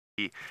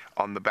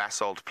on the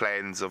basalt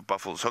plains of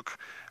Buffelshoek,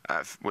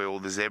 where all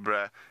the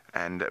zebra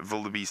and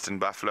wildebeest and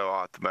buffalo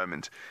are at the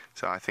moment.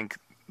 So I think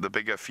the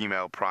bigger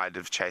female pride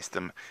have chased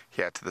them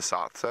here to the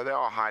south. So they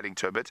are hiding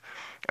to a bit.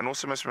 And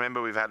also must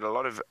remember we've had a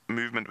lot of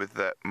movement with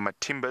the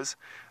Matimbas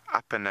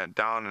up and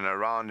down and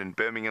around, and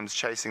Birmingham's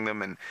chasing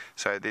them, and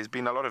so there's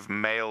been a lot of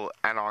male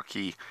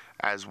anarchy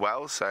as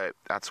well. So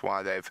that's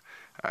why they've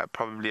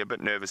probably a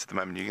bit nervous at the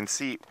moment. You can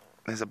see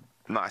there's a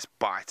nice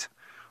bite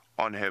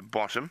on her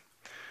bottom,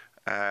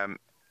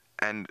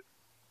 and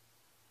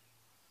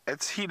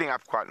it's healing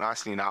up quite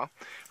nicely now,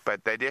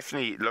 but they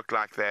definitely look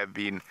like they've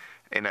been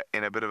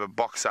in a bit of a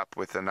box up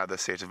with another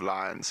set of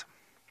lions.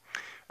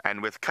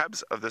 And with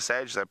cubs of this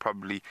age, they're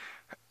probably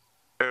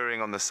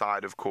erring on the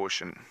side of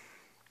caution.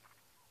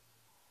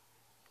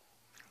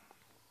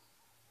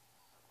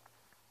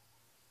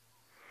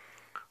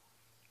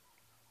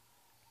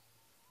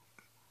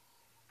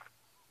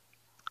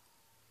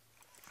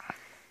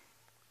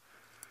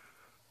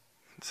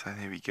 So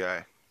there we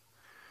go.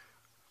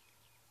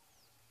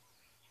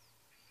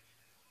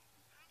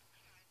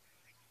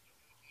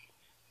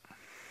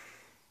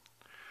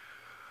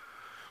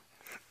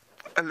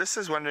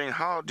 Alyssa's wondering,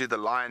 how do the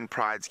lion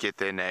prides get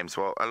their names?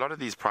 Well, a lot of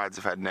these prides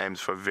have had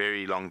names for a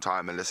very long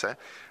time, Alyssa.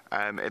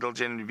 It'll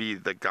generally be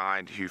the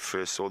guide who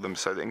first saw them.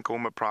 So the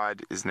Nkuhuma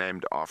pride is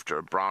named after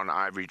a brown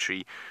ivory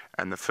tree,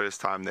 and the first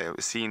time they were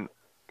seen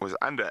was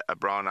under a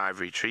brown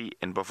ivory tree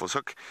in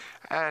Buffelshoek,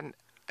 and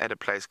at a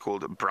place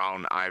called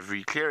Brown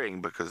Ivory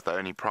Clearing, because the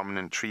only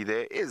prominent tree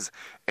there is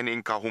an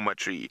Nkuhuma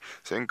tree.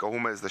 So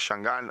Nkuhuma is the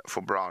Shangaan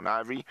for brown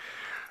ivory.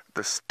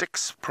 The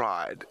Styx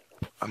pride,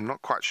 I'm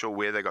not quite sure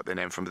where they got their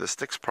name from, but the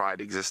Styx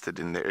pride existed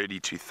in the early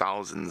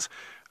 2000s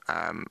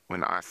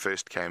when I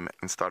first came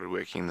and started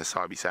working in the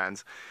Sabi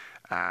Sands.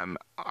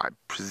 I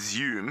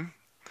presume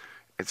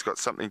it's got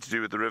something to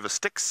do with the River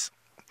Styx.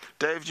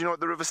 Dave, do you know what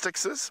the River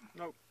Styx is?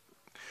 No.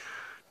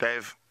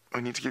 Dave, I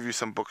need to give you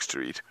some books to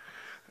read.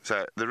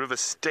 So the River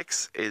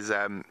Styx is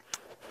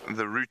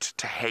the route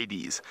to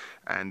Hades,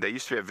 and there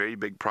used to be a very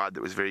big pride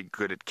that was very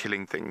good at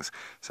killing things.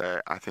 So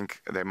I think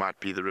they might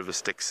be the River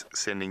Styx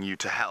sending you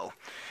to hell.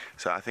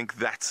 So I think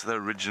that's the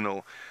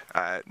original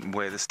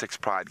where the Styx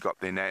pride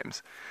got their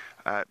names.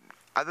 Other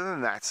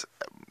than that,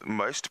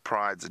 most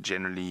prides are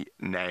generally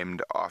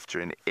named after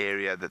an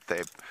area that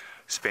they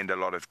spend a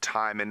lot of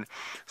time in.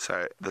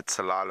 So the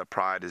Tsalala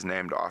pride is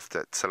named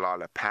after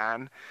Tsalala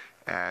Pan,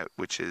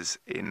 which is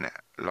in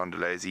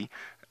Londolozi.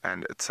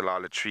 And a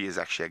Tsalala tree is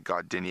actually a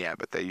gardenia,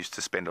 but they used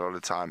to spend a lot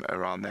of time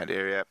around that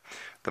area.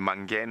 The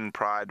Mangen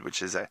pride,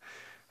 which is a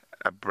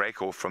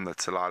break-off from the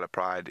Tsalala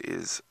pride,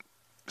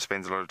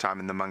 spends a lot of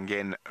time in the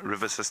Mangen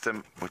river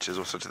system, which is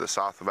also to the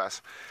south of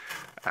us.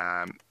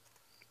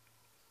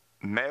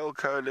 Male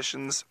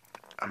coalitions,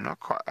 I'm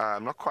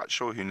not quite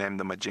sure who named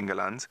the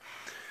Majingalans.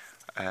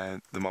 The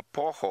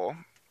Mapoho,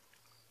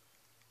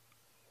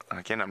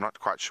 again, I'm not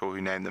quite sure who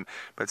named them,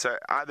 but so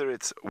either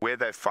it's where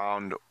they're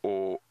found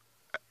or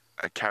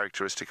a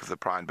characteristic of the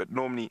pride, but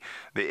normally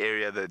the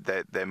area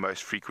that they're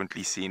most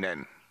frequently seen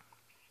in.